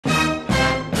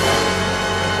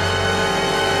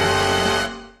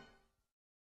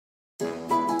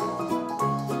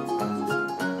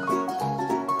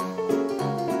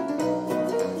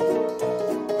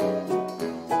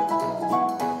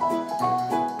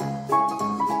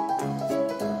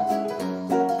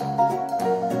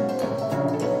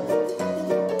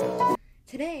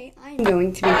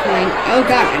going to be playing. Oh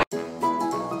god.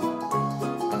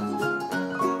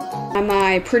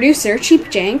 My producer, Cheap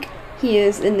Jank, he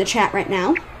is in the chat right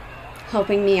now,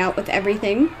 helping me out with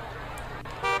everything.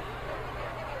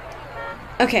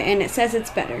 Okay, and it says it's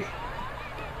better.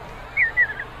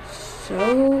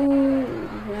 So,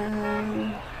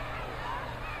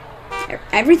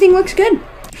 everything looks good.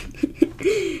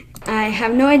 I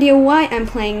have no idea why I'm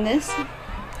playing this.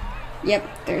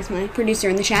 Yep, there's my producer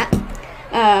in the chat.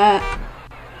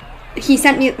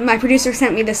 My producer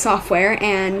sent me the software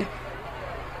and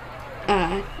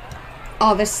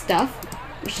all this stuff,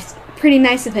 which is pretty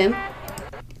nice of him.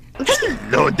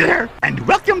 Hello there, and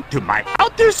welcome to my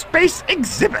outer space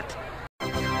exhibit.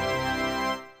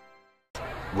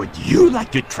 Would you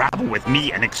like to travel with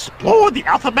me and explore the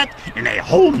alphabet in a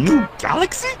whole new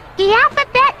galaxy? The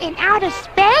alphabet in outer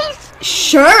space?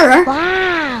 Sure!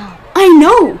 Wow! I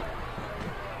know!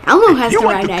 Elmo has the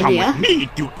right idea. If you want to come with me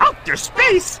to outer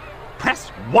space, press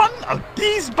one of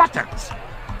these buttons.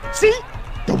 See?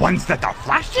 The ones that are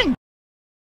flashing.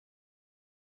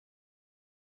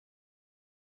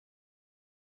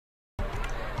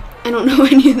 I don't know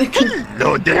any of the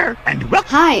Hello there, and welcome.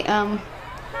 Hi,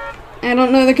 I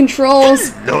don't know the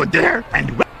controls. Hello there,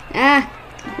 and I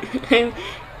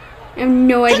have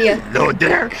no idea. Hello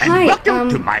there, and Hi, welcome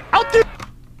to my outer...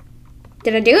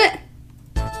 Did I do it?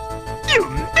 You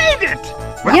made it!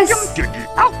 Welcome Yes. to the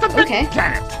alphabet Okay.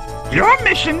 planet. Your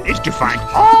mission is to find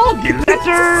all the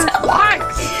letter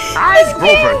Y's. I,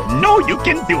 Grover, know you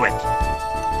can do it.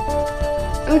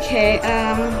 Okay,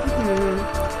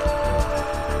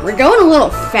 we're going a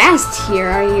little fast here.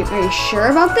 Are you sure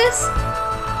about this?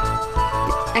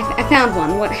 I found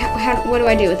one. What do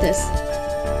I do with this?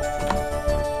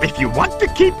 If you want to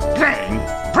keep playing,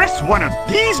 press one of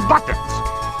these buttons.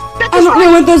 I don't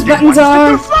know what those buttons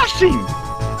are. Flashing.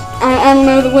 I don't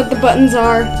know what the buttons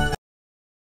are.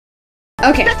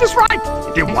 Okay. That is right.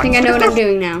 I think I know what I'm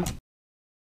doing now.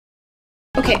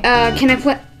 Okay, can I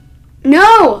play?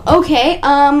 No! Okay,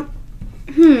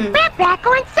 We're back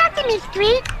on Sesame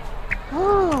Street.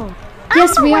 Oh.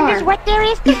 Yes, we are. Wonders what there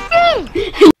is to see.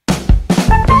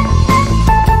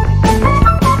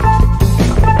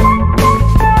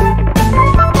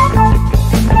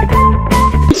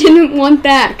 Didn't want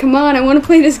that. Come on, I want to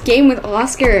play this game with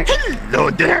Oscar. Hello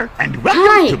there, and welcome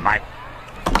Hi. to my...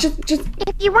 Just.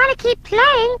 If you want to keep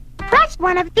playing, press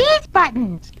one of these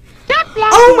buttons.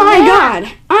 Oh my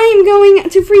god! I am going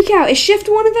to freak out. Is shift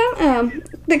one of them?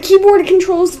 The keyboard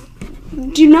controls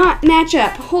do not match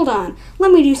up. Hold on.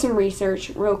 Let me do some research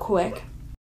real quick.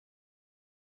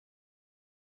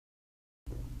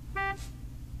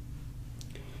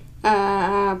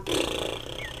 Wow.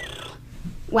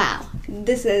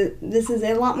 This is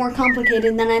a lot more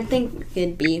complicated than I think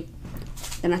it'd be.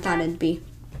 Than I thought it'd be.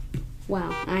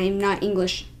 Wow. I am not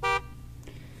English.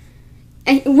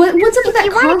 What's up with that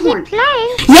car horn?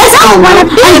 Yes, Elmo, I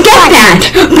get that,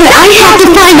 but I have to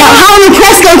find out how to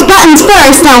press those buttons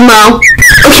first, Elmo.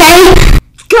 Okay?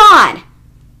 God!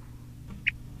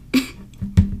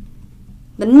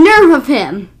 The nerve of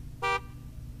him!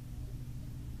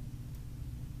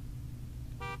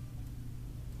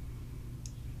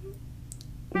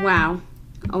 Wow.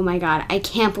 Oh my god, I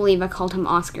can't believe I called him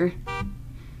Oscar.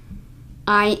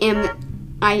 I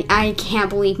can't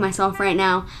believe myself right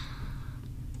now.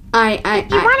 You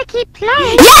want to keep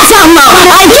playing? Yes, Elmo,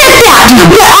 I get that,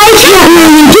 but I can't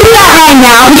really do that right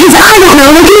now because I don't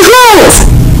know the controls.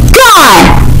 God!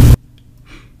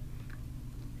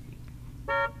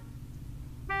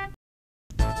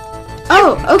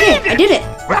 Oh, okay, I did it.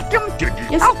 Welcome to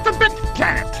the alphabet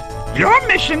planet. Your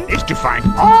mission is to find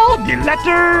all the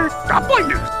letter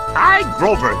W. I,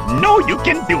 Grover, know you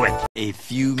can do it. A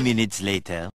few minutes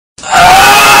later.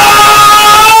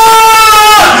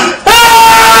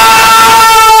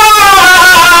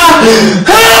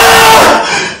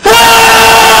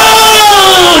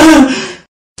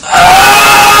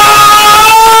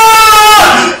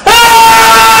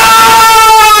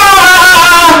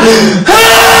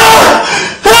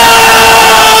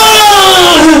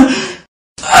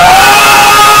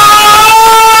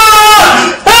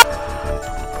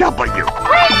 W.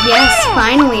 Yes,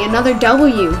 finally, another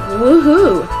W.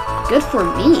 Woohoo. Good for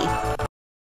me.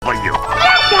 W. You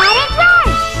got it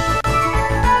right.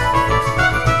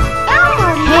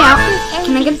 Hey,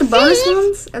 can I get the bonus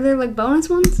ones? Are there like bonus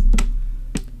ones?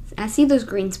 I see those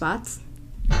green spots.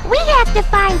 We have to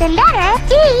find the letter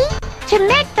D to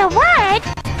make the word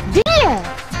deer.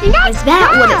 Let's Is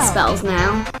that go. what it spells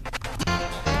now?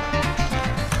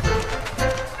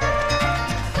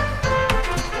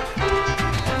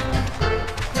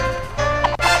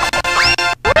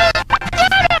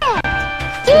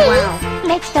 Wow.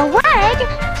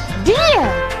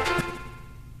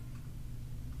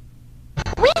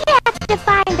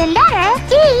 find the letter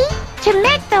D to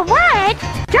make the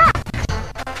word duck.